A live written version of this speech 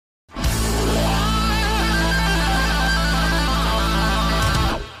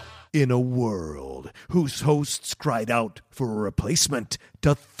In a world whose hosts cried out for a replacement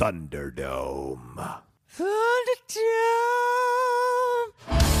to Thunderdome.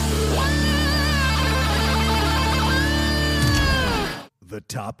 The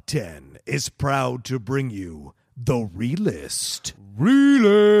Top 10 is proud to bring you the Relist.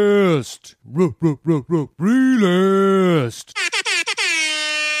 Relist. Relist.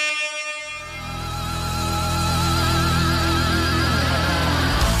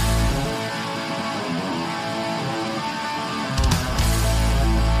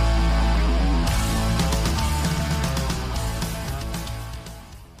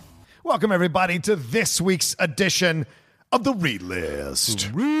 Welcome, everybody, to this week's edition of the Relist.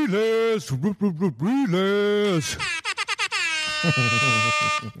 Relist. Relist.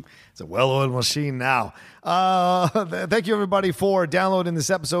 It's a well-oiled machine now. Thank you, everybody, for downloading this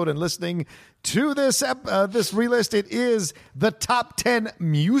episode and listening to this Relist. It is the top 10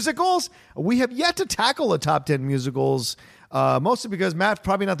 musicals. We have yet to tackle the top 10 musicals, mostly because Matt's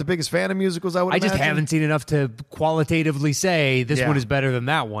probably not the biggest fan of musicals, I just haven't seen enough to qualitatively say this one is better than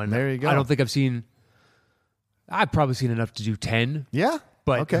that one. There you go. I don't think I've probably seen enough to do 10. Yeah?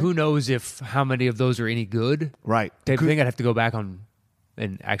 But Okay. who knows how many of those are any good. Right. I think I'd have to go back on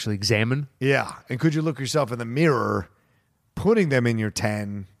and actually examine. Yeah. And could you look yourself in the mirror putting them in your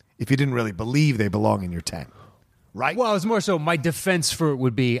 10 if you didn't really believe they belong in your 10? Right? Well, it's more so my defense for it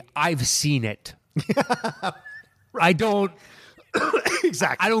would be I've seen it. I don't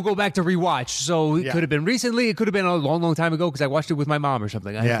Exactly. I don't go back to rewatch. So it could have been recently. It could have been a long, long time ago because I watched it with my mom or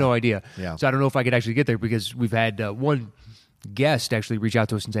something. I have no idea. Yeah. So I don't know if I could actually get there because we've had one guest actually reach out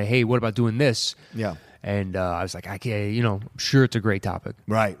to us and say, hey, what about doing this? Yeah. And I was like, I can't, I'm sure it's a great topic.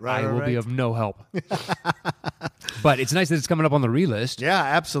 Right. I will be of no help. But it's nice that it's coming up on the Relist. Yeah,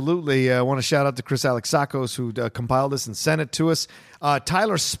 absolutely. I want to shout out to Chris Alexakos, who compiled this and sent it to us.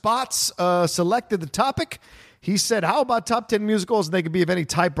 Tyler Spots selected the topic. He said, how about top 10 musicals? And they could be of any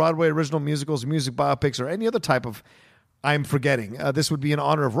type, Broadway original musicals, music biopics, or any other type of, I'm forgetting. This would be in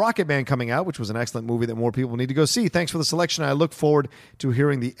honor of Rocket Man coming out, which was an excellent movie that more people need to go see. Thanks for the selection. I look forward to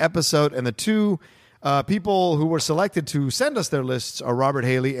hearing the episode. And the two people who were selected to send us their lists are Robert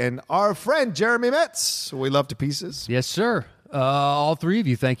Haley and our friend Jeremy Metz, who we love to pieces. Yes, sir. All three of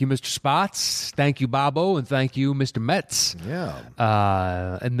you. Thank you, Mr. Spots. Thank you, Bobo. And thank you, Mr. Metz.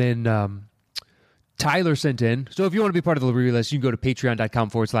 Yeah. And then Tyler sent in. So if you want to be part of the Relist, you can go to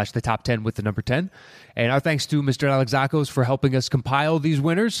patreon.com/the top 10 with the number 10. And our thanks to Mr. Alexakos for helping us compile these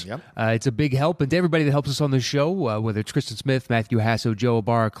winners. Yep. It's a big help. And to everybody that helps us on this show, whether it's Kristen Smith, Matthew Hasso, Joe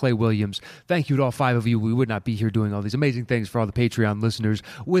Ibarra, Clay Williams, thank you to all five of you. We would not be here doing all these amazing things for all the Patreon listeners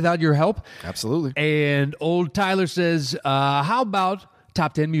without your help. Absolutely. And old Tyler says, how about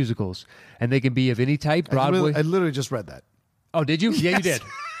top 10 musicals? And they can be of any type, Broadway. I literally just read that. Oh, did you? Yeah, you did.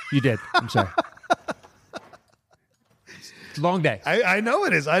 You did. I'm sorry. Long day. I know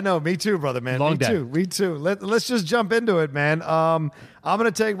it is. I know. Me too, brother, man. Long Me day. too. Me too. Let's just jump into it, man. I'm going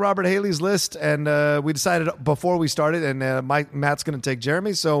to take Robert Haley's list, and we decided before we started, and Matt's going to take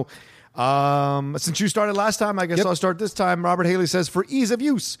Jeremy. So since you started last time, I guess I'll start this time. Robert Haley says, for ease of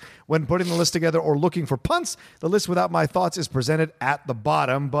use, when putting the list together or looking for punts, the list without my thoughts is presented at the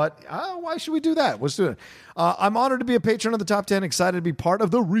bottom. But why should we do that? Let's do it. I'm honored to be a patron of the top 10, excited to be part of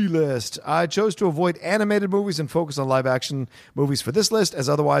the Relist. I chose to avoid animated movies and focus on live action movies for this list, as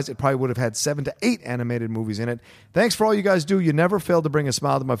otherwise it probably would have had 7 to 8 animated movies in it. Thanks for all you guys do. You never fail to bring a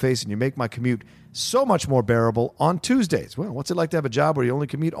smile to my face, and you make my commute so much more bearable on Tuesdays. Well, what's it like to have a job where you only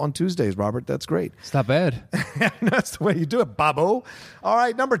commute on Tuesdays, Robert? That's great. It's not bad. That's the way you do it, Bobo. All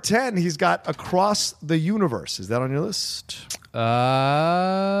right, number 10, he's got Across the Universe. Is that on your list?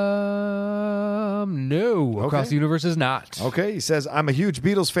 No. Across the Universe is not. Okay, he says, I'm a huge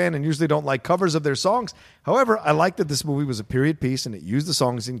Beatles fan and usually don't like covers of their songs. However, I like that this movie was a period piece and it used the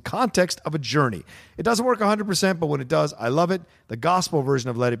songs in context of a journey. It doesn't work 100%, but when it does, I love it. The gospel version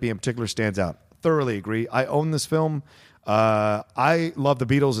of Let It Be in particular stands out. Thoroughly agree. I own this film. I love the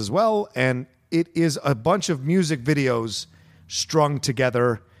Beatles as well, and it is a bunch of music videos strung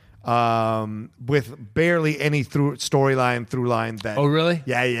together with barely any through line that. Oh, really?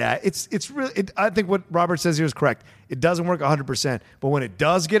 Yeah. It's really. I think what Robert says here is correct. It doesn't work 100%, but when it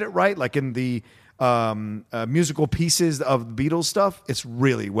does get it right, like in the musical pieces of the Beatles stuff, it's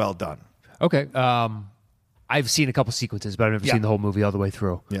really well done. Okay. I've seen a couple sequences, but I've never seen the whole movie all the way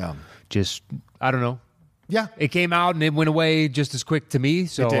through. Yeah. Just, I don't know. Yeah. It came out and it went away just as quick to me,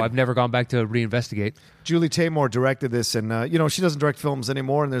 so I've never gone back to reinvestigate. Julie Taymor directed this, and she doesn't direct films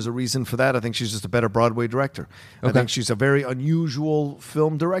anymore, and there's a reason for that. I think she's just a better Broadway director. I Okay. think she's a very unusual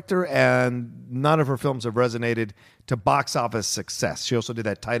film director, and none of her films have resonated to box office success. She also did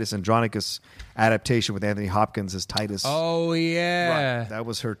that Titus Andronicus adaptation with Anthony Hopkins as Titus. Oh yeah. Right, that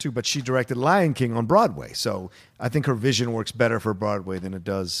was her too. But she directed Lion King on Broadway, so I think her vision works better for Broadway than it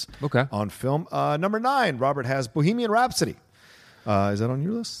does Okay. on film. Number 9, Robert has Bohemian Rhapsody. Is that on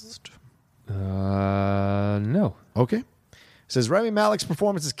your list? No. Okay. It says Rami Malek's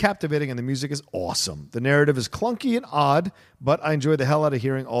performance is captivating and the music is awesome. The narrative is clunky and odd, but I enjoy the hell out of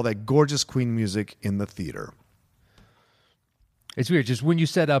hearing all that gorgeous Queen music in the theater. It's weird. Just when you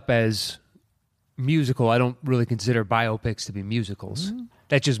set up as musical, I don't really consider biopics to be musicals.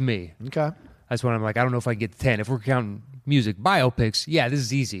 That's just me. Okay. That's when I'm like, I don't know if I get 10. If we're counting music biopics, yeah, this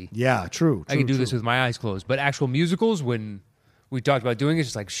is easy. Yeah, true. I can do this with my eyes closed. But actual musicals, when we talked about doing it, it's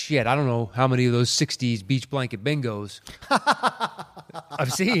just like, shit, I don't know how many of those 60s beach blanket bingos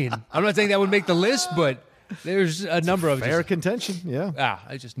I've seen. I'm not saying that would make the list, but there's a number of fair just, contention. Yeah.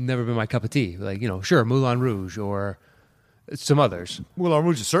 it's just never been my cup of tea. Like, sure, Moulin Rouge or some others. Moulin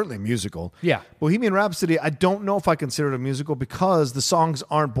Rouge is certainly a musical. Yeah. Bohemian Rhapsody, I don't know if I consider it a musical because the songs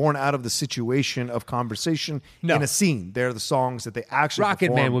aren't born out of the situation of conversation No. in a scene. They're the songs that they actually Rocket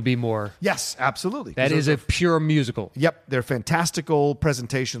perform. Man would be more. Yes, absolutely. That is a pure musical. Yep, they're fantastical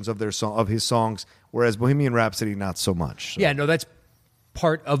presentations of his songs, whereas Bohemian Rhapsody, not so much. So- Yeah, no, that's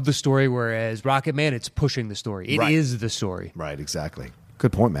part of the story, whereas Rocket Man, it's pushing the story. It is Right. the story. Right, exactly.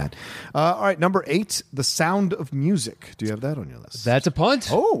 Good point, man. All right, number 8, The Sound of Music. Do you have that on your list? That's a punt.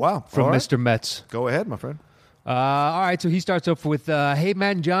 Oh, wow. From All right. Mr. Metz. Go ahead, my friend. All right, so he starts off with, hey,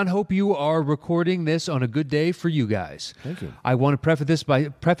 Matt and John, hope you are recording this on a good day for you guys. Thank you. I want to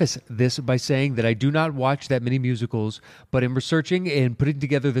preface this by saying that I do not watch that many musicals, but in researching and putting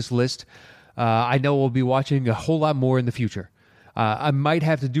together this list, I know we'll be watching a whole lot more in the future. I might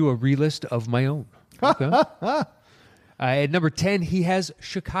have to do a relist of my own. Okay. At number 10, he has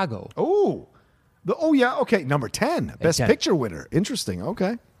Chicago. Oh, yeah, okay. Number 10, Best 10. Picture winner. Interesting.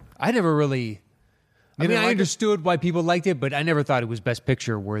 Okay. I never really... I didn't like it? understood why people liked it, but I never thought it was Best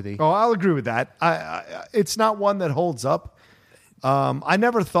Picture worthy. Oh, I'll agree with that. It's not one that holds up. I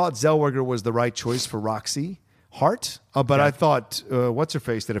never thought Zellweger was the right choice for Roxy Hart, but I thought what's her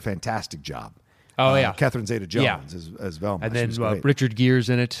face did a fantastic job. Oh, yeah. Catherine Zeta-Jones Yeah. as Velma. And She then was great. Richard Gere's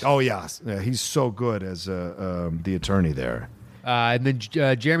in it. Oh yes, yeah, he's so good as the attorney there. And then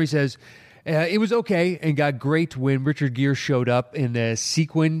Jeremy says, it was okay and got great when Richard Gere showed up in a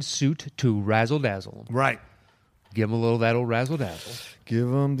sequin suit to razzle dazzle. Right. Give him a little that old razzle dazzle. Give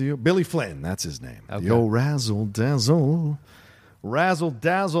him the Billy Flynn. That's his name. Okay. The old razzle dazzle, razzle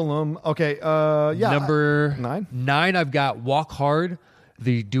dazzle him. Okay. Yeah. Number 9. 9, I've got Walk Hard,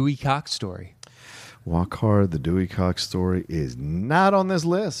 the Dewey Cox story. Walk Hard, the Dewey Cox story is not on this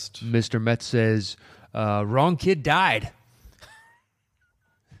list. Mr. Metz says, wrong kid died.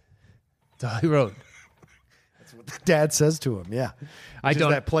 That's all he wrote. Dad says to him, yeah. I Which is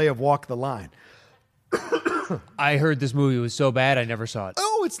don't- that play of Walk the Line. I heard this movie was so bad, I never saw it.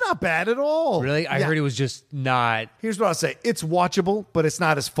 Oh, it's not bad at all. Really? I Yeah. heard it was just not. Here's what I'll say. It's watchable, but it's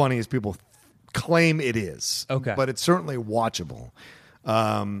not as funny as people claim it is. Okay. But it's certainly watchable.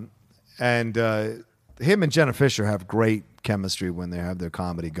 And him and Jenna Fisher have great chemistry when they have their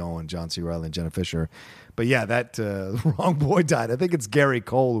comedy going, John C. Reilly and Jenna Fisher. But yeah, that wrong boy died. I think it's Gary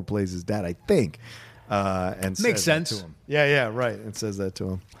Cole who plays his dad, I think. And Makes says that sense. to him. Yeah, right. It says that to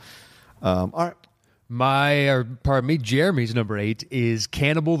him. All right. Jeremy's number 8 is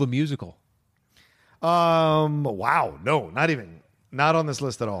Cannibal the Musical. Wow. No, not on this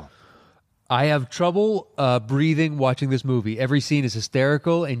list at all. I have trouble breathing watching this movie. Every scene is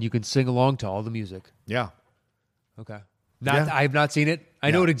hysterical, and you can sing along to all the music. Yeah. Okay. Yeah. I have not seen it. I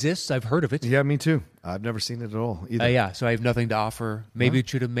know it exists. I've heard of it. Yeah, me too. I've never seen it at all either. So I have nothing to offer. Maybe it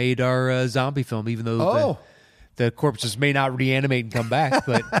should have made our zombie film, even though the corpses may not reanimate and come back.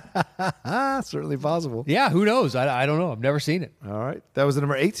 But Certainly possible. yeah, who knows? I don't know. I've never seen it. All right. That was the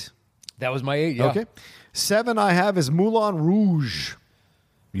number 8. That was my 8. Yeah. Okay. 7 I have is Moulin Rouge.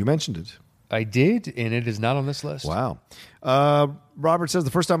 You mentioned it. I did, and it is not on this list. Wow. Robert says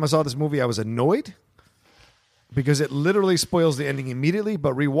the first time I saw this movie, I was annoyed because it literally spoils the ending immediately.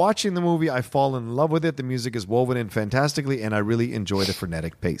 But rewatching the movie, I fall in love with it. The music is woven in fantastically, and I really enjoy the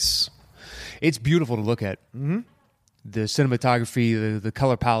frenetic pace. It's beautiful to look at. Mm-hmm. The cinematography, the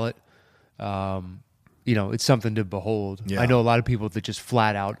color palette, it's something to behold. Yeah. I know a lot of people that just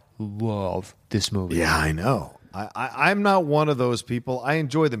flat out love this movie. Yeah, I know. I'm not one of those people. I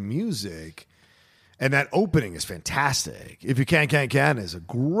enjoy the music, and that opening is fantastic. If You Can is a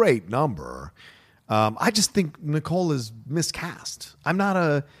great number. I just think Nicole is miscast.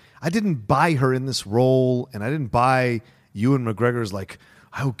 I didn't buy her in this role, and I didn't buy Ewan McGregor's like,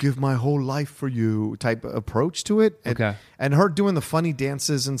 I'll give my whole life for you type of approach to it. And, Okay. and her doing the funny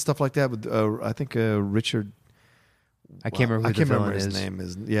dances and stuff like that with, I think, Richard. I can't remember who I can't the remember villain his is. name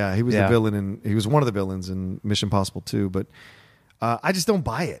is. Yeah, he was the villain he was one of the villains in Mission Impossible 2, but I just don't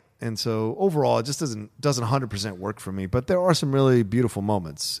buy it. And so overall, it just doesn't 100% work for me. But there are some really beautiful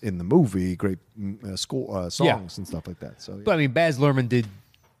moments in the movie, great songs and stuff like that. So, yeah. But I mean, Baz Luhrmann did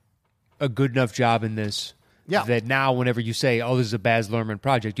a good enough job in this that now whenever you say, oh, this is a Baz Luhrmann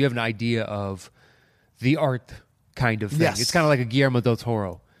project, you have an idea of the art kind of thing. Yes. It's kind of like a Guillermo del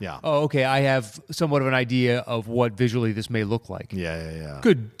Toro. Yeah. Oh, okay, I have somewhat of an idea of what visually this may look like. Yeah.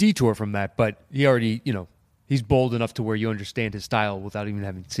 Good detour from that, but he already, he's bold enough to where you understand his style without even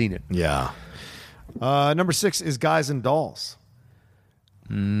having seen it. Yeah. Number 6 is Guys and Dolls.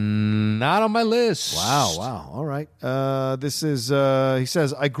 Not on my list. Wow. All right. This is, he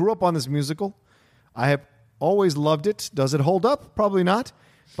says, I grew up on this musical. I have always loved it. Does it hold up? Probably not.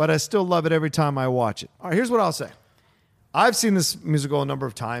 But I still love it every time I watch it. All right, here's what I'll say. I've seen this musical a number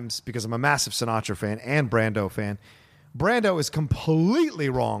of times because I'm a massive Sinatra fan and Brando fan. Brando is completely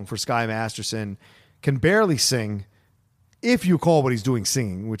wrong for Sky Masterson. Can barely sing, if you call what he's doing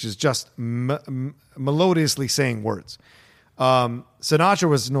singing, which is just melodiously saying words. Sinatra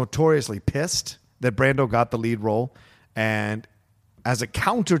was notoriously pissed that Brando got the lead role, and as a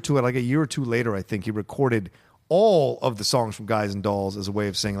counter to it, like a year or two later, I think he recorded all of the songs from Guys and Dolls as a way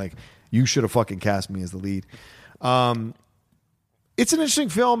of saying, like, you should have fucking cast me as the lead. It's an interesting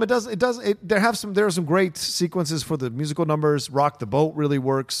film. There are some great sequences for the musical numbers. Rock the Boat really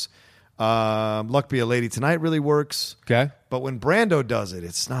works. Luck Be a Lady Tonight really works. Okay. But when Brando does it,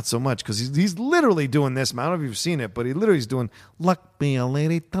 it's not so much because he's literally doing this. I don't know if you've seen it, but he literally is doing Luck Be a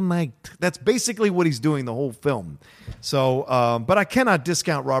Lady Tonight. That's basically what he's doing the whole film. So, but I cannot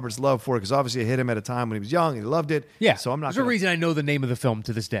discount Robert's love for it because obviously it hit him at a time when he was young and he loved it. Yeah. So I'm not. There's a reason I know the name of the film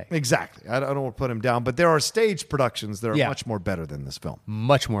to this day. Exactly. I don't want to put him down, but there are stage productions that are Yeah. much more better than this film.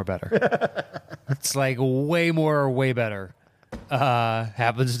 Much more better. It's like way better.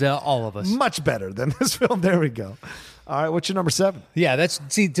 Happens to all of us. Much better than this film. There we go. All right, what's your number 7? Yeah,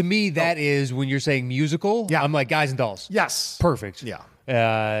 to me that is when you're saying musical. Yeah. I'm like Guys and Dolls. Yes. Perfect. Yeah.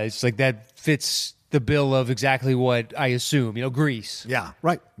 It's like that fits the bill of exactly what I assume. Grease. Yeah.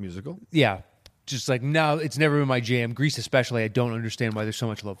 Right. Musical. Yeah. Just like, no, it's never been my jam. Grease especially, I don't understand why there's so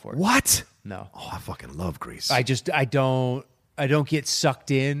much love for it. What? No. Oh, I fucking love Grease. I don't get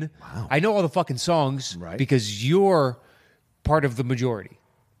sucked in. Wow. I know all the fucking songs Right. because you're part of the majority.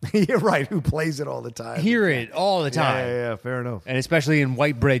 You're right. Who plays it all the time? Hear it all the time. Yeah. Fair enough. And especially in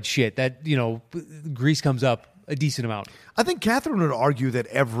white bread shit, that, Grease comes up a decent amount. I think Catherine would argue that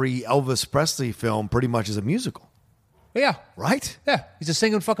every Elvis Presley film pretty much is a musical, Yeah. right? Yeah. He's a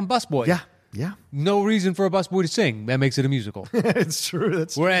singing fucking busboy. Yeah. No reason for a busboy to sing. That makes it a musical. It's true.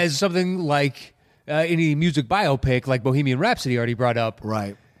 That's Whereas something like any music biopic, like Bohemian Rhapsody already brought up,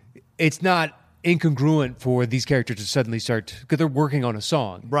 right. it's not incongruent for these characters to suddenly start, because they're working on a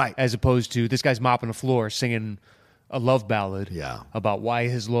song. Right. As opposed to this guy's mopping the floor singing a love ballad about why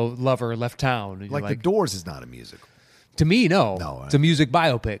his lover left town. And Like, you're The Doors is not a musical. to me, no. No, It's a music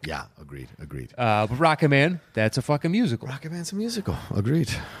biopic. Yeah, agreed. But Rocket Man, that's a fucking musical. Rocket Man's a musical. Agreed.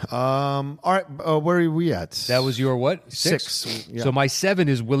 All right, where are we at? That was your what? 6. Yeah. So my 7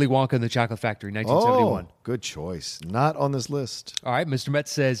 is Willy Wonka and the Chocolate Factory, 1971. Oh, good choice. Not on this list. All right, Mr.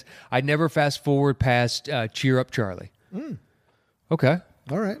 Metz says, I never fast forward past Cheer Up Charlie. Okay.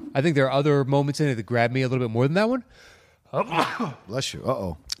 All right. I think there are other moments in it that grab me a little bit more than that one. Bless you.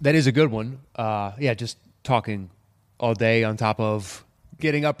 Uh-oh. That is a good one. Yeah, just talking all day on top of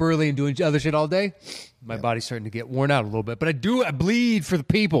getting up early and doing other shit all day. My body's starting to get worn out a little bit. But I bleed for the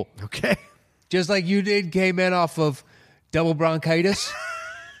people. Okay. Just like you did, came in off of double bronchitis.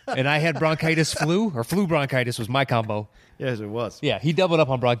 And I had bronchitis flu, or flu bronchitis was my combo. Yes, it was. Yeah, he doubled up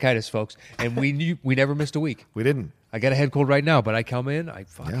on bronchitis, folks. And we never missed a week. We didn't. I got a head cold right now, but I come in, I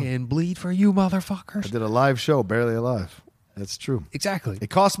fucking bleed for you, motherfuckers. I did a live show, Barely Alive. That's true. Exactly. It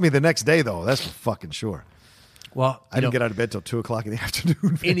cost me the next day, though. That's for fucking sure. Well, I didn't get out of bed till 2 o'clock in the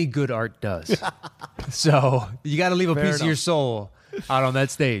afternoon. any good art does. So you got to leave a Fair piece of your enough. soul out on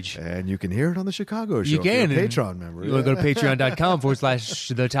that stage. And you can hear it on the Chicago show. You if you're can. a Patreon member. You want to go to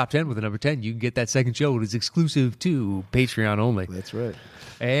patreon.com/the top 10 with the number 10. You can get that second show. It is exclusive to Patreon only. That's right.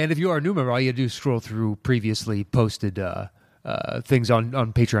 And if you are a new member, all you do is scroll through previously posted things on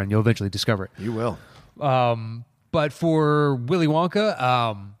Patreon. You'll eventually discover it. You will. But for Willy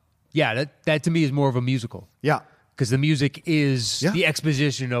Wonka, yeah, that to me is more of a musical. Yeah. because the music is Yeah. the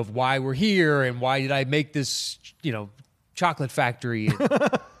exposition of why we're here and why did I make this, chocolate factory.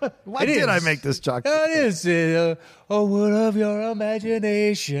 Why did I make this chocolate? It is a world of your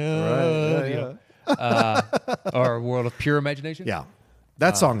imagination. Or a world of pure imagination. Yeah.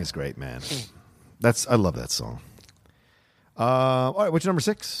 That song is great, man. I love that song. All right, what's your number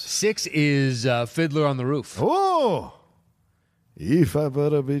 6? 6 is Fiddler on the Roof. Oh, if I were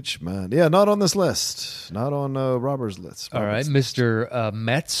a rich man. Yeah, not on this list. Not on Robert's list. All right, Mr.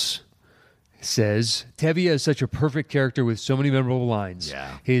 Metz says, Tevye is such a perfect character with so many memorable lines.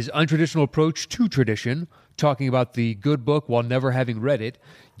 Yeah. His untraditional approach to tradition, talking about the good book while never having read it,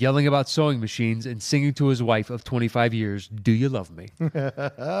 yelling about sewing machines, and singing to his wife of 25 years, Do you love me?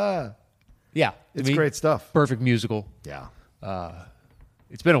 Yeah. It's great stuff. Perfect musical. Yeah.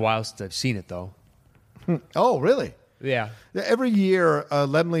 It's been a while since I've seen it, though. Oh, really? Yeah. Every year,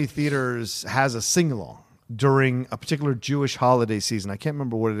 Lemley Theaters has a sing-along during a particular Jewish holiday season. I can't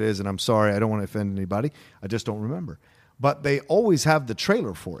remember what it is, and I'm sorry. I don't want to offend anybody. I just don't remember. But they always have the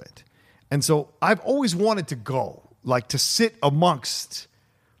trailer for it. And so I've always wanted to go, like to sit amongst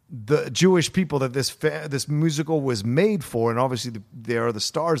the Jewish people that this musical was made for, and obviously they are the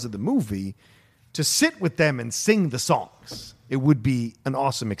stars of the movie, to sit with them and sing the songs. It would be an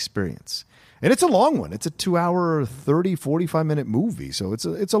awesome experience. And it's a long one. It's a 2-hour, 30, 45-minute movie. So it's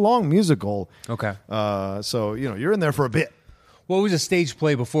a long musical. Okay. So, you're in there for a bit. Well, it was a stage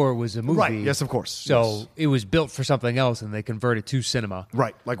play before it was a movie. Right. Yes, of course. So Yes. it was built for something else, and they converted to cinema.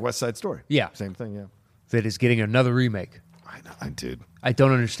 Right. Like West Side Story. Yeah. Same thing, yeah. That is getting another remake. I know, dude. I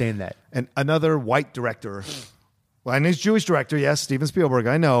don't understand that. And another white director. Well, and he's Jewish director, yes, Steven Spielberg,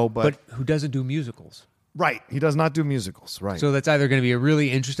 I know, But who doesn't do musicals? right, he does not do musicals, right? So that's either going to be a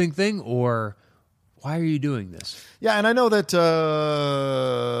really interesting thing or why are you doing this? Yeah, and I know that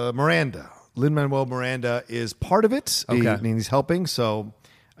Lin-Manuel Miranda is part of it. Okay. He's helping, so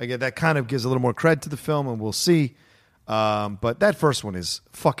I get that kind of gives a little more cred to the film, and we'll see. But that first one is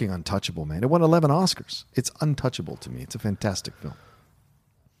fucking untouchable, man. It won 11 Oscars. It's untouchable to me. It's a fantastic film.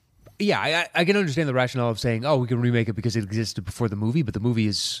 Yeah, I can understand the rationale of saying, we can remake it because it existed before the movie, but the movie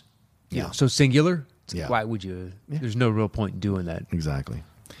is so singular. Yeah. Why would you? There's no real point in doing that. Exactly.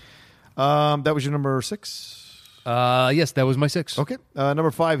 That was your number 6? Yes, that was my 6. Okay.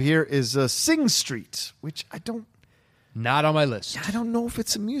 Number 5 here is Sing Street, which I don't Not on my list. know if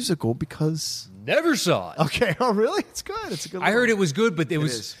it's a musical because... Never saw it. Okay. Oh, really? It's good. It's a good I heard it was good, but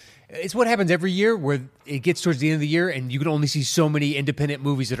is. it's what happens every year where it gets towards the end of the year and you can only see so many independent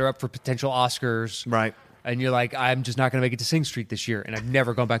movies that are up for potential Oscars. Right. And you're like, I'm just not going to make it to Sing Street this year, and I've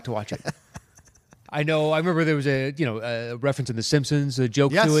never gone back to watch it. I remember there was a reference in The Simpsons, a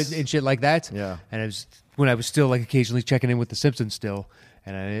joke to it and shit like that. Yeah. And it was when I was still like occasionally checking in with The Simpsons still.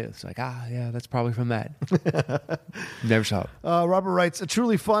 And it's like, yeah, that's probably from that. Never saw it. Robert writes, a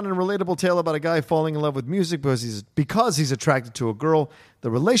truly fun and relatable tale about a guy falling in love with music because he's attracted to a girl. The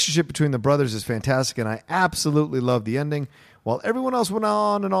relationship between the brothers is fantastic, and I absolutely love the ending. While everyone else went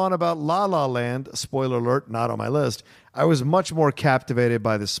on and on about La La Land, spoiler alert, not on my list, I was much more captivated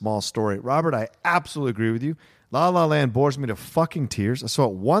by this small story. Robert, I absolutely agree with you. La La Land bores me to fucking tears. I saw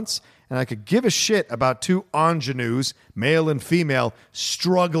it once, and I could give a shit about two ingenues, male and female,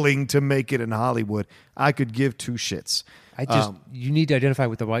 struggling to make it in Hollywood. I could give two shits. You need to identify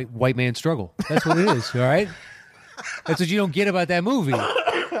with the white man struggle. That's what it is, all right? That's what you don't get about that movie.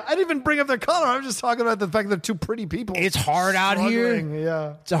 I didn't even bring up their color. I was just talking about the fact that they're two pretty people. It's hard out here.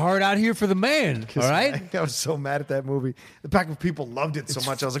 Yeah. It's hard out here for the man, all right? I was so mad at that movie. The pack of people loved it so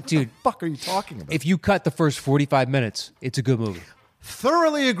much. I was like, dude, what the fuck are you talking about? If you cut the first 45 minutes, it's a good movie.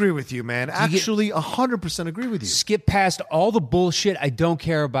 Thoroughly agree with you, man. Actually, 100% agree with you. Skip past all the bullshit I don't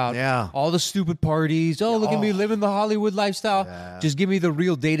care about. Yeah. All the stupid parties. Oh, look at me living the Hollywood lifestyle. Yeah. Just give me the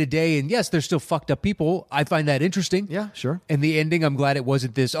real day-to-day. And yes, they're still fucked up people. I find that interesting. Yeah, sure. And the ending, I'm glad it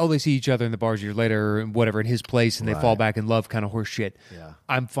wasn't this, they see each other in the bars a year later and whatever in his place and they fall back in love kind of horse shit. Yeah.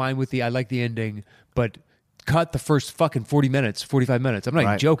 I'm fine with I like the ending, but cut the first fucking 45 minutes. I'm not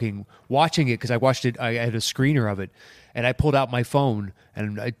even joking. Watching it, because I watched it, I had a screener of it, and I pulled out my phone,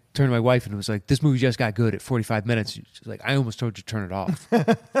 and I turned to my wife, and it was like, this movie just got good at 45 minutes. She's like, I almost told you to turn it off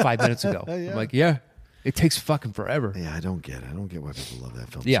 5 minutes ago. I'm like, yeah, it takes fucking forever. Yeah, I don't get it. I don't get why people love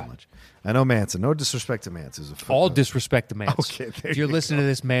that film Yeah. so much. I know Manson. No disrespect to Manson. All disrespect to Mance. Okay, there if you're you listening to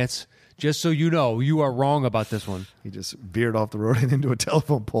this, Mance, just so you know, you are wrong about this one. He just veered off the road and into a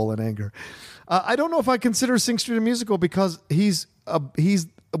telephone pole in anger. I don't know if I consider Sing Street a musical because he's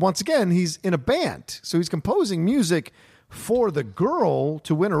once again, he's in a band. So he's composing music for the girl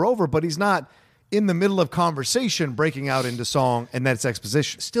to win her over, but he's not in the middle of conversation breaking out into song, and that's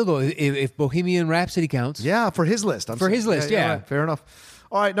exposition. Still, though, if Bohemian Rhapsody counts. Yeah, for his list. His list, yeah. Right. Fair enough.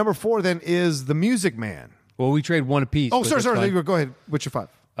 All right, number 4 then is The Music Man. Well, we trade one apiece. Oh, but sorry. that's fine. Go ahead. What's your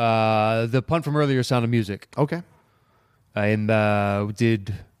 5? The punt from earlier, Sound of Music. Okay.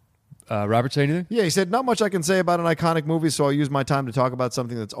 Did Robert say anything? Yeah, he said, not much I can say about an iconic movie, so I'll use my time to talk about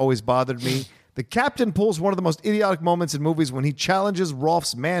something that's always bothered me. The captain pulls one of the most idiotic moments in movies when he challenges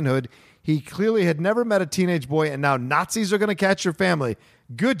Rolf's manhood. He clearly had never met a teenage boy, and now Nazis are going to catch your family.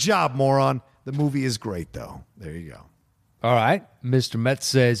 Good job, moron. The movie is great, though. There you go. All right. Mr. Metz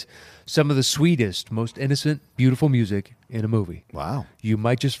says, some of the sweetest, most innocent, beautiful music in a movie. Wow. You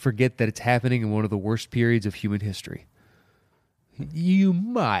might just forget that it's happening in one of the worst periods of human history. You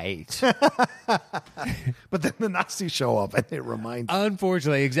might. But then the Nazis show up, and it reminds you.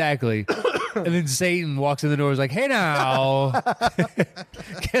 Unfortunately, exactly. And then Satan walks in the door and is like, hey now,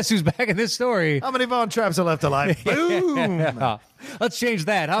 guess who's back in this story? How many Von Trapps are left alive? Boom. Yeah. Let's change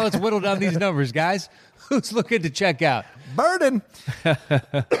that. Let's whittle down these numbers, guys. Who's looking to check out? Burden.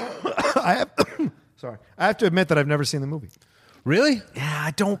 I have to admit that I've never seen the movie. Really? Yeah,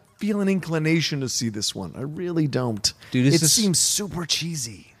 I don't feel an inclination to see this one. I really don't. Dude, it seems super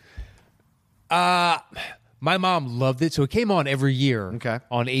cheesy. My mom loved it, so it came on every year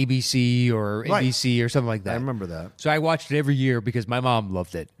on ABC or NBC or something like that. I remember that. So I watched it every year because my mom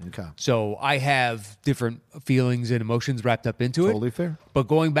loved it. Okay. So I have different feelings and emotions wrapped up into it. Totally fair. But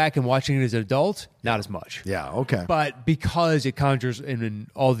going back and watching it as an adult, not as much. Yeah, okay. But because it conjures in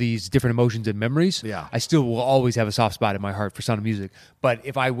all these different emotions and memories, Yeah. I still will always have a soft spot in my heart for Sound of Music. But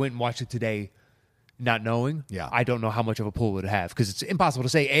if I went and watched it today, not knowing, I don't know how much of a pull it would have because it's impossible to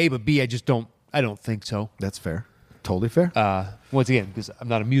say A, but B, I don't think so. That's fair. Totally fair. Once again, because I'm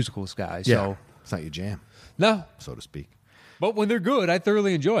not a musicals guy, so it's not your jam, no, so to speak. But when they're good, I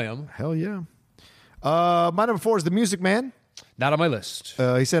thoroughly enjoy them. Hell yeah. My number 4 is The Music Man. Not on my list.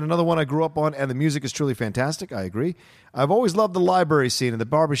 He said, another one I grew up on, and the music is truly fantastic. I agree. I've always loved the library scene, and the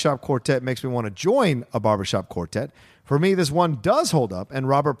barbershop quartet makes me want to join a barbershop quartet. For me, this one does hold up, and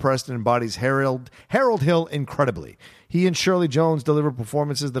Robert Preston embodies Harold Hill incredibly. He and Shirley Jones deliver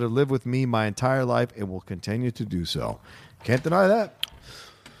performances that have lived with me my entire life and will continue to do so. Can't deny that.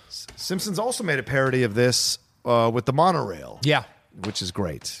 Simpsons also made a parody of this with the monorail. Yeah. Which is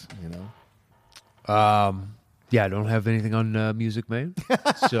great, you know. Yeah, I don't have anything on Music Man.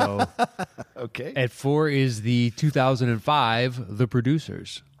 So okay. At 4 is the 2005 The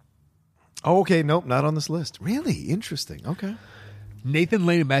Producers. Oh, okay. Nope, not on this list. Really? Interesting. Okay. Nathan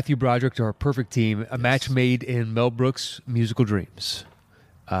Lane and Matthew Broderick are a perfect team, a match made in Mel Brooks' musical dreams.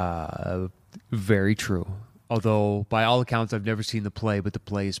 Very true. Although, by all accounts, I've never seen the play, but the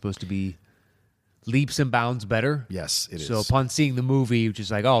play is supposed to be leaps and bounds better. Yes, it is. So upon seeing the movie, which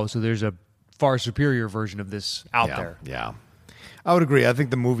is like, oh, so there's a far superior version of this out there. Yeah. I would agree. I think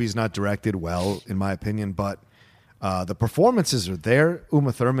the movie's not directed well, in my opinion, but the performances are there.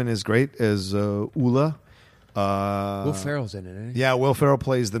 Uma Thurman is great as Ula. Will Ferrell's in it, isn't he? Yeah, Will Ferrell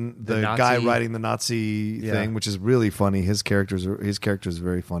plays the guy Nazi. writing the Nazi thing, which is really funny. His character is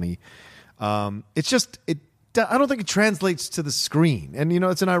very funny. It's just I don't think it translates to the screen, and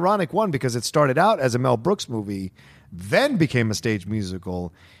it's an ironic one because it started out as a Mel Brooks movie, then became a stage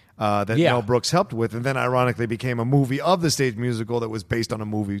musical that Mel Brooks helped with, and then ironically became a movie of the stage musical that was based on a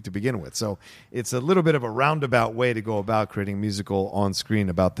movie to begin with. So it's a little bit of a roundabout way to go about creating a musical on screen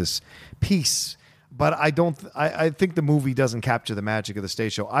about this piece. But I think the movie doesn't capture the magic of the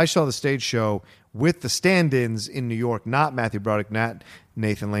stage show. I saw the stage show with the stand-ins in New York, not Matthew Broderick, not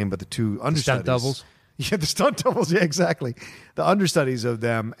Nathan Lane, but the two understudies. Stunt doubles? Yeah, the stunt doubles. Yeah, exactly. The understudies of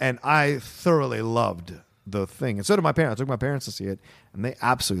them. And I thoroughly loved the thing. And so did my parents. I took my parents to see it, and they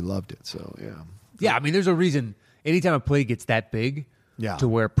absolutely loved it. So, yeah. Yeah, I mean, there's a reason. Anytime a play gets that big to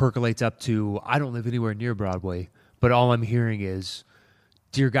where it percolates up to, I don't live anywhere near Broadway, but all I'm hearing is,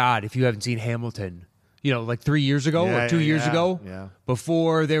 dear God, if you haven't seen Hamilton, like 3 years ago or 2 years ago,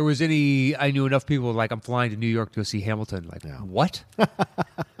 before there was any, I knew enough people like, I'm flying to New York to go see Hamilton. Like, what?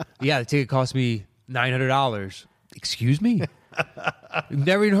 Yeah, the ticket cost me $900. Excuse me? You've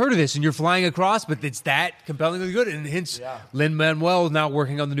never even heard of this, and you're flying across, but it's that compellingly good. And hence, Lin-Manuel now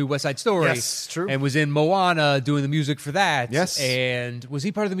working on the new West Side Story. Yes, true. And was in Moana doing the music for that. Yes. And was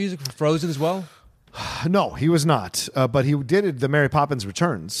he part of the music for Frozen as well? No, he was not. But he did the Mary Poppins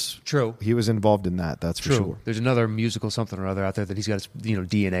Returns. True. He was involved in that. That's for sure. There's another musical something or other out there that he's got his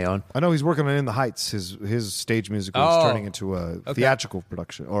DNA on. I know he's working on In the Heights. His stage musical is turning into a theatrical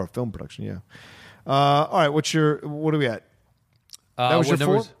production or a film production. Yeah. All right. What are we at? That was your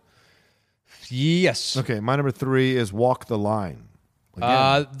 4? Yes. Okay. My number 3 is Walk the Line.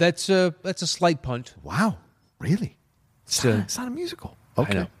 That's a slight punt. Wow, really? It's not a musical.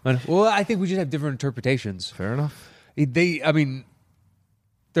 Okay, I know. Well, I think we just have different interpretations. Fair enough.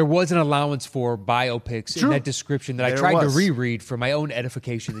 There was an allowance for biopics in that description that I tried to reread for my own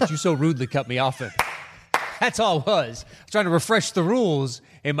edification that you so rudely cut me off in. That's all it was. I was trying to refresh the rules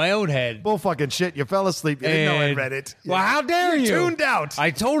in my own head. Bull fucking shit. You fell asleep. You didn't know I read it. Well, how dare you? Tuned out.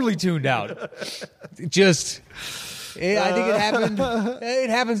 I totally tuned out. I think it happened. It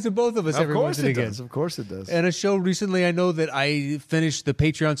happens to both of us every once and again. Of course it does. And a show recently, I know that I finished the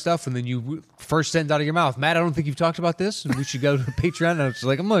Patreon stuff, and then you first sentence out of your mouth, Matt, I don't think you've talked about this, and we should go to Patreon. And I was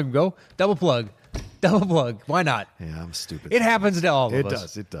like, I'm going to go. Double plug. Why not? Yeah, I'm stupid. It happens to all of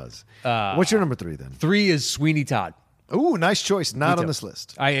us. It does. What's your number 3 then? 3 is Sweeney Todd. Ooh, nice choice. Not on this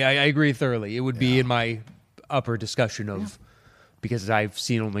list. I agree thoroughly. It would be in my upper discussion of because I've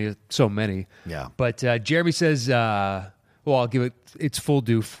seen only so many. Yeah. But Jeremy says, I'll give it its full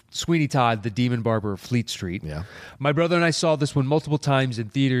due. Sweeney Todd, the Demon Barber of Fleet Street. Yeah. My brother and I saw this one multiple times in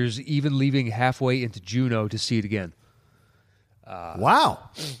theaters, even leaving halfway into Juno to see it again. Wow.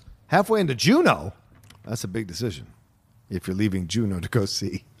 Halfway into Juno? That's a big decision. If you're leaving Juno to go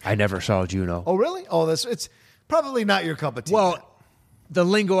see. I never saw Juno. Oh, really? Oh, it's probably not your cup of tea. Well, the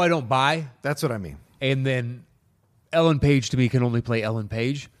lingo I don't buy. That's what I mean. And then Ellen Page to me can only play Ellen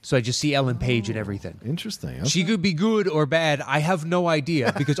Page. So I just see Ellen Page in everything. Interesting. Okay. She could be good or bad. I have no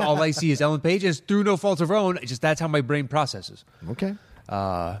idea because all I see is Ellen Page. It's through no fault of her own. It's just that's how my brain processes. Okay.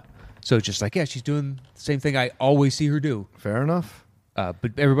 So it's just like, she's doing the same thing I always see her do. Fair enough.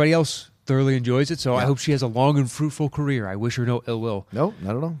 But everybody else thoroughly enjoys it. So I hope she has a long and fruitful career. I wish her no ill will. No,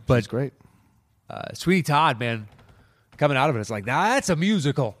 not at all. But she's great. Sweeney Todd, man, coming out of it, it's like, that's a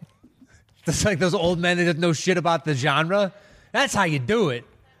musical. It's like those old men that don't know shit about the genre. That's how you do it.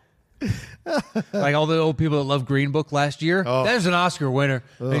 Like all the old people that loved Green Book last year. Oh. There's an Oscar winner.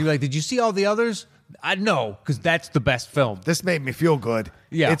 And you're like, did you see all the others? I know, because that's the best film. This made me feel good.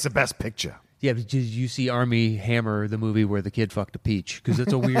 Yeah. It's the best picture. Yeah, but did you see Army Hammer, the movie where the kid fucked a peach? Because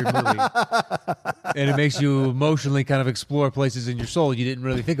it's a weird movie. And it makes you emotionally kind of explore places in your soul you didn't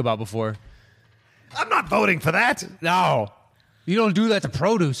really think about before. I'm not voting for that. No. You don't do that to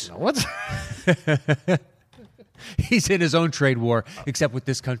produce. What? He's in his own trade war, except with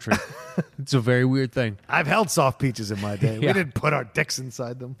this country. It's a very weird thing. I've held soft peaches in my day. We Yeah. didn't put our dicks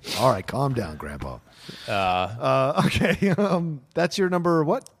inside them. All right, calm down, Grandpa. Okay, that's your number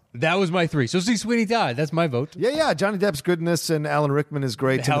what? That was my 3. So see Sweeney Todd. That's my vote. Yeah. Johnny Depp's goodness and Alan Rickman is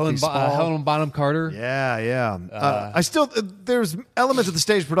great. Helen Timothy Spall. Bonham Carter. Yeah. I still there's elements of the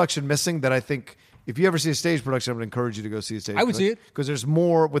stage production missing that I think if you ever see a stage production, I would encourage you to go see a stage. I would see it because there's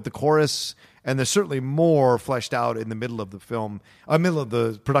more with the chorus, and there's certainly more fleshed out in the middle of the film, middle of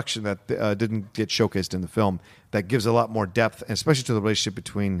the production that didn't get showcased in the film. That gives a lot more depth, especially to the relationship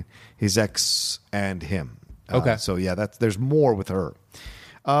between his ex and him. Okay. So yeah, there's more with her.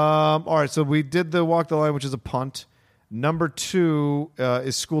 All right, so we did the Walk the Line, which is a punt. Number 2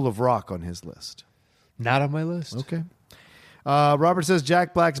 is School of Rock on his list. Not on my list. Okay. Robert says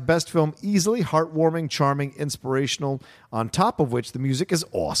Jack Black's best film, easily heartwarming, charming, inspirational, on top of which the music is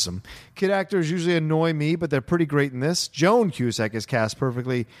awesome. Kid actors usually annoy me, but they're pretty great in this. Joan Cusack is cast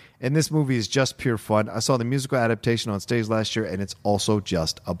perfectly, and this movie is just pure fun. I saw the musical adaptation on stage last year, and it's also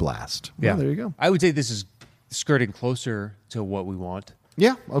just a blast. Yeah, Well, there you go. I would say this is skirting closer to what we want.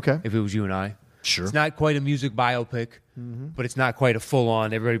 Yeah, okay. If it was you and I. Sure. It's not quite a music biopic, but it's not quite a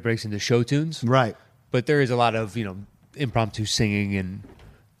full-on everybody breaks into show tunes. Right. But there is a lot of, impromptu singing and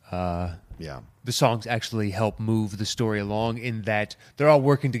Yeah. the songs actually help move the story along in that they're all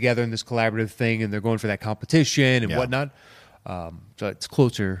working together in this collaborative thing and they're going for that competition and whatnot. So it's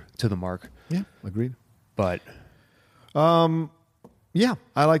closer to the mark. Yeah, agreed. But Yeah,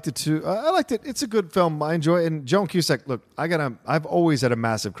 I liked it too. I liked it. It's a good film. I enjoy it. And Joan Cusack, look, I've always had a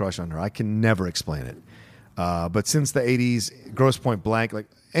massive crush on her. I can never explain it. But since the 80s, Grosse Pointe Blank, like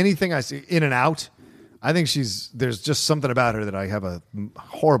anything I see, In and Out, I think there's just something about her that I have a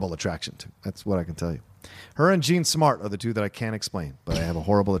horrible attraction to. That's what I can tell you. Her and Jean Smart are the two that I can't explain, but I have a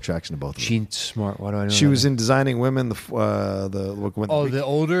horrible attraction to both of them. Jean Smart, why do I know She that was name? in Designing Women, the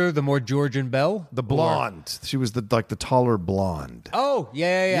older, the more Georgian Belle? the blonde. She was the taller blonde. Oh,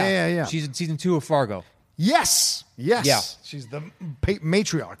 yeah. Yeah. She's in season 2 of Fargo. Yes. Yeah. She's the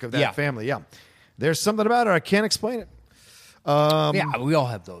matriarch of that Yeah. family. Yeah. There's something about her. I can't explain it. Yeah, we all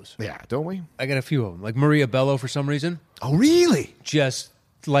have those. Yeah, don't we? I got a few of them. Like Maria Bello for some reason. Oh, really? Just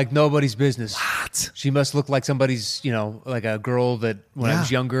like nobody's business. What? She must look like somebody's, like a girl that when I was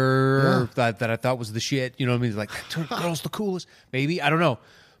younger that I thought was the shit. You know what I mean? Like, that girl's the coolest. Maybe. I don't know.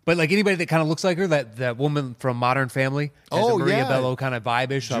 But like anybody that kind of looks like her, that woman from Modern Family, has a Maria Bello kind of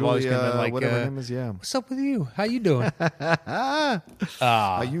vibe-ish. So I've always kind of been like, whatever her name is, yeah. What's up with you? How you doing?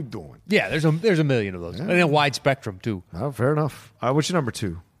 How you doing? Yeah, there's a million of those. And a wide spectrum, too. Oh, fair enough. All right, what's your number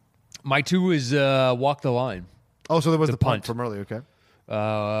 2? My 2 is Walk the Line. Oh, so there was the punt punt. from earlier, okay.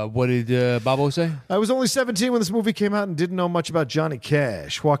 What did Bobo say? I was only 17 when this movie came out and didn't know much about Johnny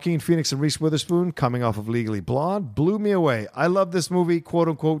Cash. Joaquin Phoenix and Reese Witherspoon, coming off of Legally Blonde, blew me away. I love this movie,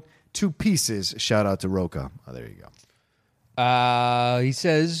 quote-unquote, 2 pieces. Shout out to Roca. Oh, there you go. He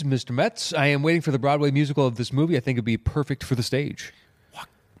says, Mr. Metz, I am waiting for the Broadway musical of this movie. I think it'd be perfect for the stage.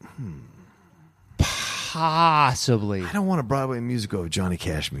 Possibly. I don't want a Broadway musical of Johnny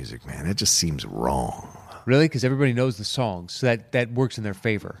Cash music, man. It just seems wrong. Really? Because everybody knows the songs, so that works in their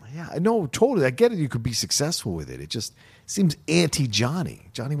favor. Yeah, I know, totally. I get it. You could be successful with it. It just seems anti-Johnny.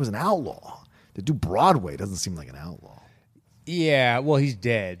 Johnny was an outlaw. To do Broadway doesn't seem like an outlaw. Yeah, well, he's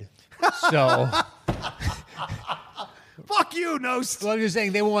dead. So... Fuck you, Nost. Well, I'm just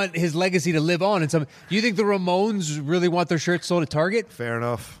saying they want his legacy to live on. And do you think the Ramones really want their shirts sold at Target? Fair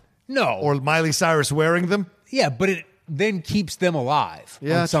enough. No. Or Miley Cyrus wearing them? Yeah, but it then keeps them alive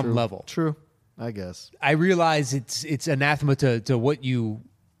on some level. True, I guess. I realize it's anathema to what you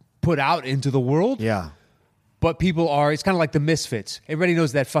put out into the world. Yeah. But people it's kind of like the Misfits. Everybody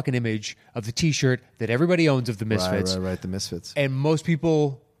knows that fucking image of the T-shirt that everybody owns of the Misfits. Right, the Misfits. And most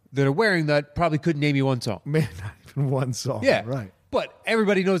people that are wearing that probably couldn't name you one song. Man, not even one song. Yeah. Right. But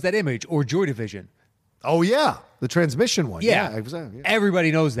everybody knows that image. Or Joy Division. Oh, yeah. The Transmission one. Yeah. Exactly. Yeah.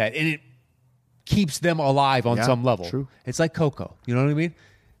 Everybody knows that. And it keeps them alive on some level. True. It's like Coco. You know what I mean?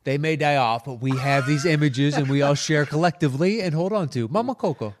 They may die off, but we have these images and we all share collectively and hold on to. Mama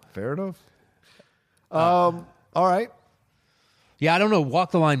Coco. Fair enough. All right. Yeah, I don't know.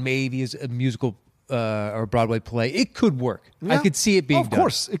 Walk the Line maybe is a musical or a Broadway play. It could work. Yeah. I could see it being Of done.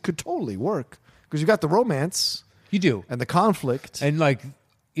 course, it could totally work. Because you got the romance You do. and the conflict. And like,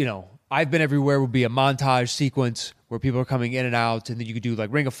 I've Been Everywhere would be a montage sequence where people are coming in and out, and then you could do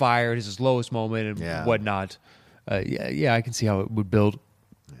like Ring of Fire, his lowest moment and whatnot. Yeah, I can see how it would build.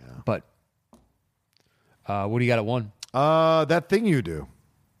 Yeah. But what do you got at 1? That Thing You Do.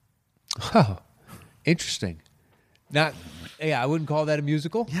 Oh, interesting. I wouldn't call that a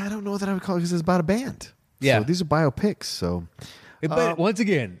musical. Yeah, I don't know that I would call it because it's about a band. Yeah. So these are biopics, so. But once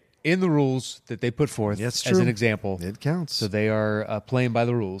again, in the rules that they put forth That's as true. an example. It counts. So they are playing by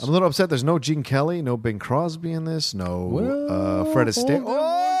the rules. I'm a little upset there's no Gene Kelly, no Bing Crosby in this, no Fred Astaire.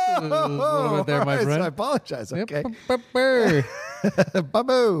 A little bit there, my friend. I apologize. Okay. Yep.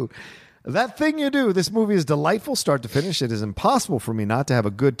 Babu. That Thing You Do. This movie is delightful start to finish. It is impossible for me not to have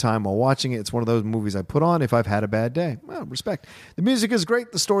a good time while watching it. It's one of those movies I put on if I've had a bad day. Well, respect. The music is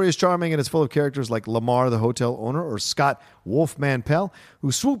great. The story is charming, and it's full of characters like Lamar, the hotel owner, or Scott Wolfman Pell,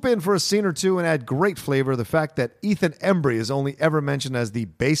 who swoop in for a scene or two and add great flavor. The fact that Ethan Embry is only ever mentioned as the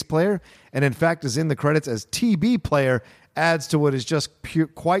bass player, and in fact is in the credits as TB player, adds to what is just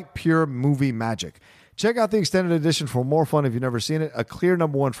quite pure movie magic. Check out the extended edition for more fun if you've never seen it. A clear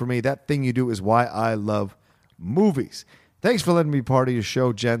number 1 for me. That Thing You Do is why I love movies. Thanks for letting me be part of your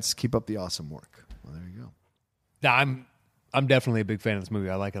show, gents. Keep up the awesome work. Well, there you go. Now, I'm definitely a big fan of this movie.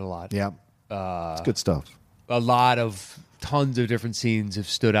 I like it a lot. Yeah. It's good stuff. Tons of different scenes have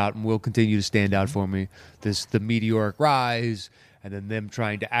stood out and will continue to stand out for me. The meteoric rise, and then them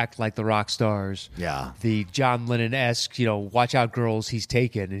trying to act like the rock stars. Yeah. The John Lennon-esque, watch out girls, he's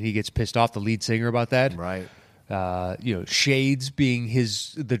taken, and he gets pissed off, the lead singer, about that. Right. Shades being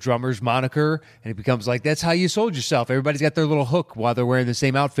the drummer's moniker, and it becomes like, that's how you sold yourself. Everybody's got their little hook while they're wearing the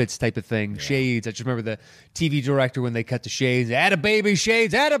same outfits type of thing. Yeah. Shades. I just remember the TV director when they cut to Shades, add a baby,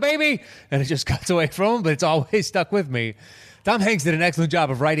 Shades, add a baby, and it just cuts away from him, but it's always stuck with me. Tom Hanks did an excellent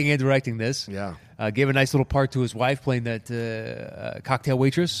job of writing and directing this. Yeah. Gave a nice little part to his wife playing that cocktail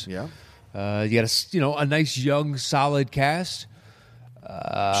waitress. Yeah. You got a nice young solid cast.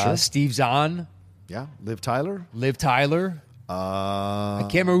 Sure. Steve Zahn. Yeah. Liv Tyler. I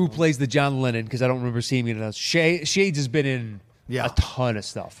can't remember who plays the John Lennon because I don't remember seeing him in else. Shades has been in a ton of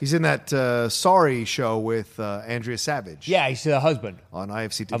stuff. He's in that Sorry show with Andrea Savage. Yeah, he's the husband. On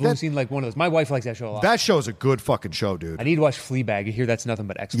IFC. I've only seen like one of those. My wife likes that show a lot. That show's a good fucking show, dude. I need to watch Fleabag. I hear that's nothing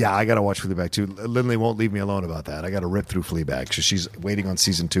but excellent. Yeah, I got to watch Fleabag too. Lindley won't leave me alone about that. I got to rip through Fleabag because she's waiting on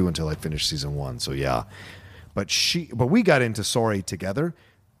season 2 until I finish season 1. So yeah, but we got into Sorry together.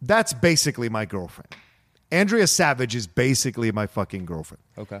 That's basically my girlfriend. Andrea Savage is basically my fucking girlfriend.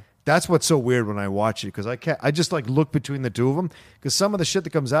 Okay. That's what's so weird when I watch it, because I just like look between the two of them, because some of the shit that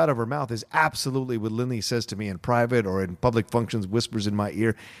comes out of her mouth is absolutely what Lindley says to me in private or in public functions, whispers in my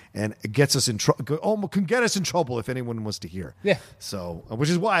ear, and it gets us in trouble. Almost can get us in trouble if anyone wants to hear. Yeah. So, which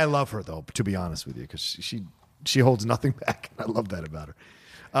is why I love her, though, to be honest with you, because she holds nothing back, and I love that about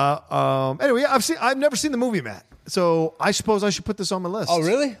her. Anyway, I've never seen the movie, Matt. So I suppose I should put this on my list. Oh,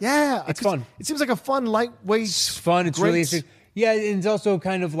 really? Yeah, It's fun. It seems like a fun, lightweight. It's fun. It's great- really interesting. Yeah, and it's also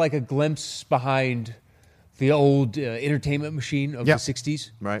kind of like a glimpse behind the old entertainment machine of Yeah. the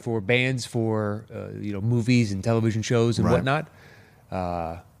 60s. Right. For bands, for movies and television shows and Right.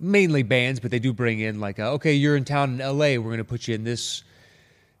 whatnot. Mainly bands, but they do bring in like, okay, you're in town in L.A., we're going to put you in this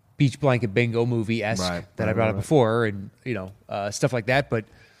Beach Blanket Bingo movie-esque Right, that I right, brought right, up before, and stuff like that. But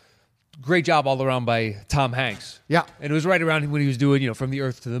great job all around by Tom Hanks. Yeah. And it was right around when he was doing, From the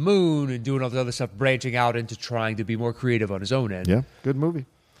Earth to the Moon and doing all the other stuff, branching out into trying to be more creative on his own end. Yeah, good movie.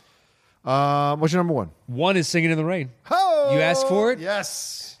 What's your number one? One is Singing in the Rain. Oh, You asked for it?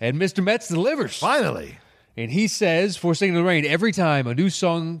 Yes. And Mr. Metz delivers. Finally. And he says, for Singing in the Rain, every time a new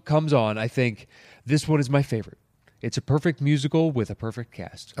song comes on, I think, this one is my favorite. It's a perfect musical with a perfect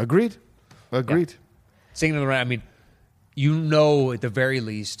cast. Agreed. Singing in the Rain, I mean, at the very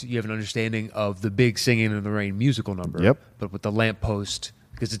least, you have an understanding of the big Singing in the Rain musical number. Yep. But with the lamppost,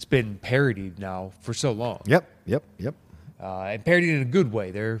 because it's been parodied now for so long. Yep. And parodied in a good way.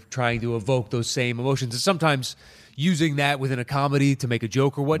 They're trying to evoke those same emotions, and sometimes using that within a comedy to make a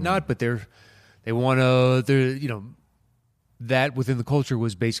joke or whatnot. But they want to, that within the culture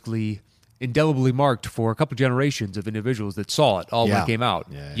was basically indelibly marked for a couple generations of individuals that saw it all when Yeah. it came out.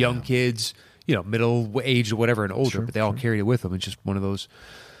 Yeah, Young yeah. kids, middle aged or whatever, and older, but they all carried it with them. It's just one of those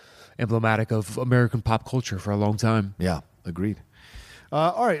emblematic of American pop culture for a long time. Yeah, agreed.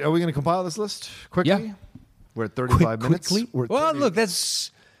 All right, are we going to compile this list quickly? Yeah. We're at 35 minutes. Quickly? We're at Well, 30 look,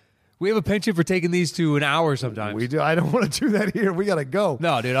 we have a penchant for taking these to an hour sometimes. We do. I don't want to do that here. We got to go.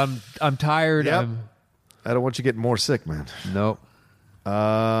 No, dude, I'm tired. Yep. I don't want you getting more sick, man. No.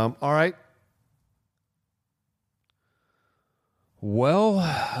 All right. Well,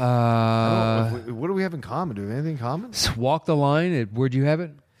 What do we have in common? Do we have anything in common? Walk the Line. Where'd you have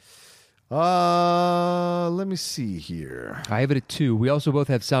it? Let me see here. I have it at 2. We also both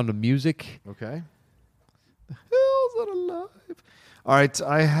have Sound of Music. Okay. The hell's that alive? All right,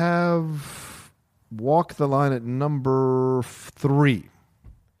 I have Walk the Line at number 3.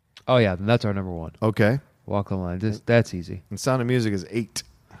 Oh, yeah, then that's our number 1. Okay. Walk the Line. That's easy. And Sound of Music is 8.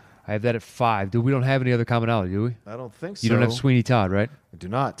 I have that at 5. Dude, we don't have any other commonality, do we? I don't think so. You don't have Sweeney Todd, right? I do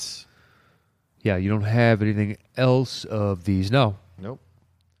not. Yeah, you don't have anything else of these. No. Nope.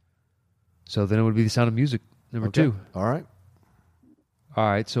 So then it would be the Sound of Music, number Okay. 2. All right. All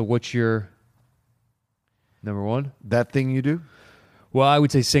right, so what's your number 1? That Thing You Do? Well, I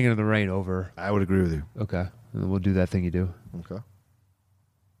would say Singing in the Rain over. I would agree with you. Okay. And then we'll do That Thing You Do. Okay.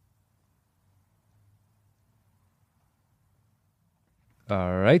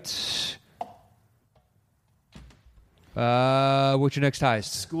 All right. What's your next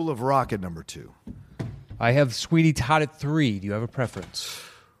highest? School of Rock at number 2. I have Sweeney Todd at 3. Do you have a preference?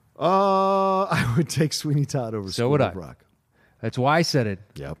 I would take Sweeney Todd over So School would of I. Rock. That's why I said it.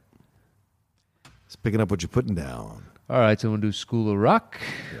 Yep. It's picking up what you're putting down. All right, so we'll do School of Rock.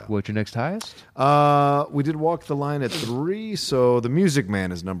 Yeah. What's your next highest? We did Walk the Line at 3, so The Music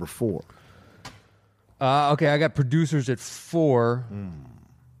Man is number 4. Okay, I got Producers at 4.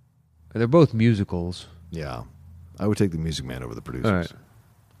 They're both musicals. Yeah. I would take The Music Man over The Producers. All right.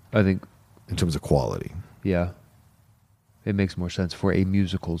 I think, In terms of quality. yeah, it makes more sense for a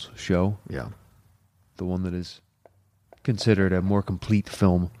musicals show, Yeah. the one that is considered a more complete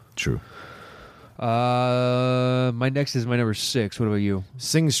film. True. My next is my number 6. What about you?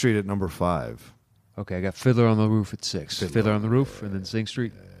 Sing Street at number 5. Okay, I got Fiddler on the Roof at 6. Fiddler on the Roof, and then Sing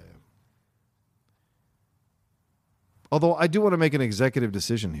Street. Although I do want to make an executive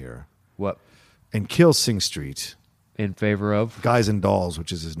decision here What? and kill Sing Street. In favor of? Guys and Dolls,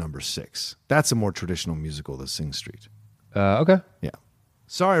 which is his number 6. That's a more traditional musical than Sing Street. Okay. Yeah.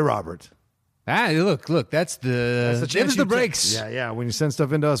 Sorry, Robert. Look, that's the chance the you breaks. take. Yeah. When you send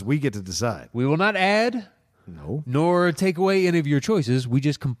stuff into us, we get to decide. We will not add No. nor take away any of your choices. We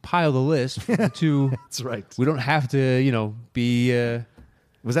just compile the list from the two. That's right. We don't have to, be.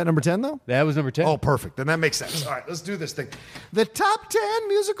 Was that number 10, though? That was number 10. Oh, perfect. Then that makes sense. All right, let's do this thing. The top 10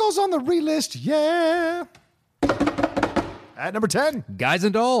 musicals on the relist. Yeah. At number 10. Guys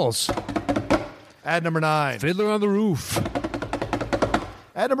and Dolls. At number 9. Fiddler on the Roof.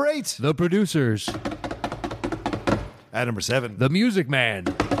 At number 8. The Producers. At number 7. The Music Man.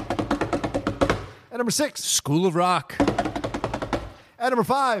 At number 6. School of Rock. At number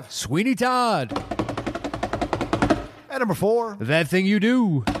 5. Sweeney Todd. At number 4. That Thing You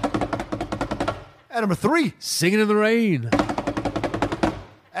Do. At number 3. Singing in the Rain.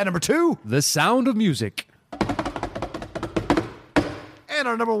 At number 2. The Sound of Music. And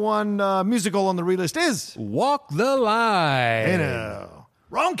our number 1 musical on the relist is Walk the Line. Hey now.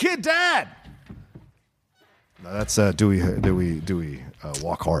 Wrong Kid Dad. No, that's Dewey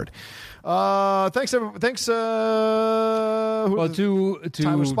Walk Hard. Thanks. Well, to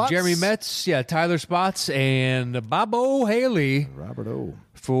Tyler Spots? Jeremy Metz, Tyler Spots, and Bob O'Haley Robert O.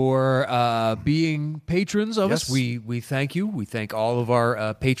 for being patrons of Yes. us. We thank you. We thank all of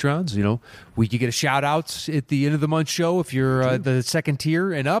our patrons. You get a shout out at the end of the month show if you're the second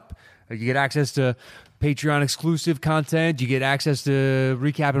tier and up. You get access to Patreon exclusive content. You get access to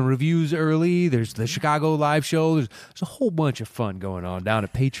recap and reviews early. There's the Chicago live show. There's a whole bunch of fun going on down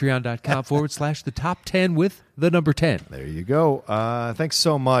at patreon.com/the top 10 with the number 10. There you go. Thanks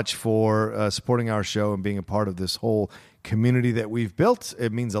so much for supporting our show and being a part of this whole community that we've built.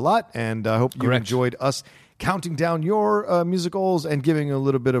 It means a lot, and I hope you Correct. enjoyed us counting down your musicals and giving a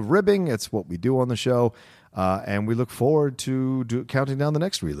little bit of ribbing. It's what we do on the show. And we look forward to counting down the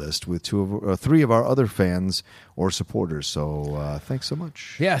next relist with 3 of our other fans or supporters. So thanks so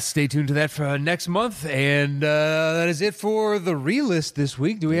much. Yeah, stay tuned to that for next month. And that is it for the relist this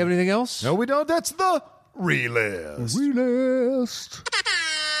week. Do we have anything else? No, we don't. That's the relist. Relist.